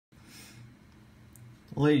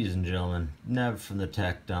Ladies and gentlemen, Nev from the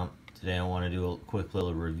Tech Dump. Today I want to do a quick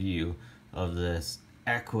little review of this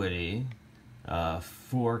equity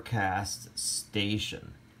forecast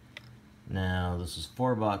station. Now this is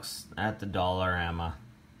 $4 at the Dollarama.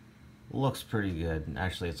 Looks pretty good.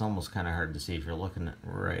 Actually, it's almost kind of hard to see if you're looking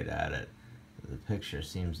right at it. The picture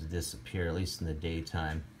seems to disappear, at least in the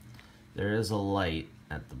daytime. There is a light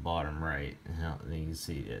at the bottom right. You can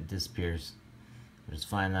see it disappears. It's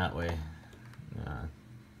fine that way.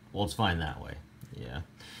 Well, it's fine that way. Yeah.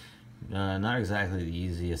 Not exactly the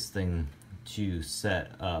easiest thing to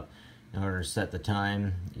set up. In order to set the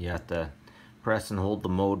time, you have to press and hold the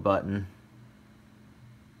mode button,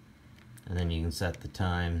 and then you can set the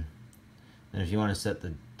time. And if you want to set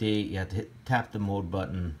the date, you have to tap the mode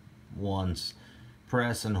button once,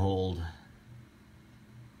 press and hold,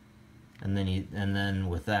 and then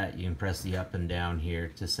with that you can press the up and down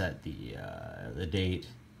here to set the date,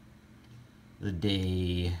 the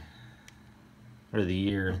day, or the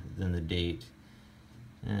year, then the date.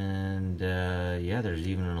 And yeah, there's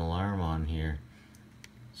even an alarm on here,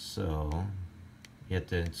 so you have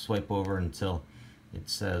to swipe over until it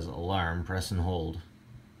says alarm, press and hold,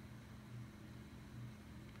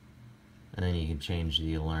 and then you can change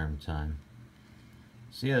the alarm time.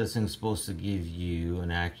 So yeah, this thing's supposed to give you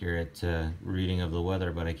an accurate reading of the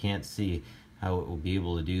weather, but I can't see how it will be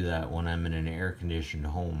able to do that when I'm in an air-conditioned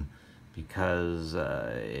home, because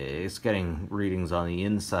it's getting readings on the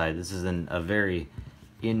inside. This is a very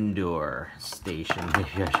indoor station.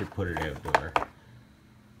 Maybe I should put it outdoor.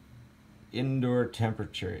 Indoor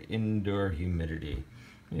temperature, indoor humidity.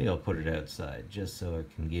 Maybe I'll put it outside just so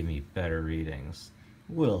it can give me better readings.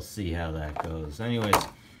 We'll see how that goes. Anyways,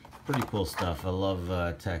 pretty cool stuff. I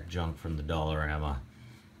love tech junk from the Dollarama.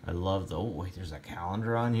 I love the, oh wait, there's a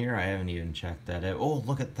calendar on here. I haven't even checked that out. Oh,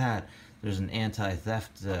 look at that. There's an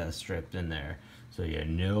anti-theft strip in there. So you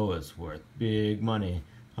know it's worth big money.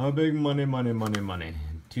 How big? Money.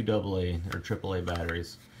 2 AA or AAA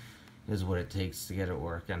batteries is what it takes to get it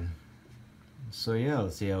working. So yeah,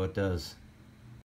 let's see how it does.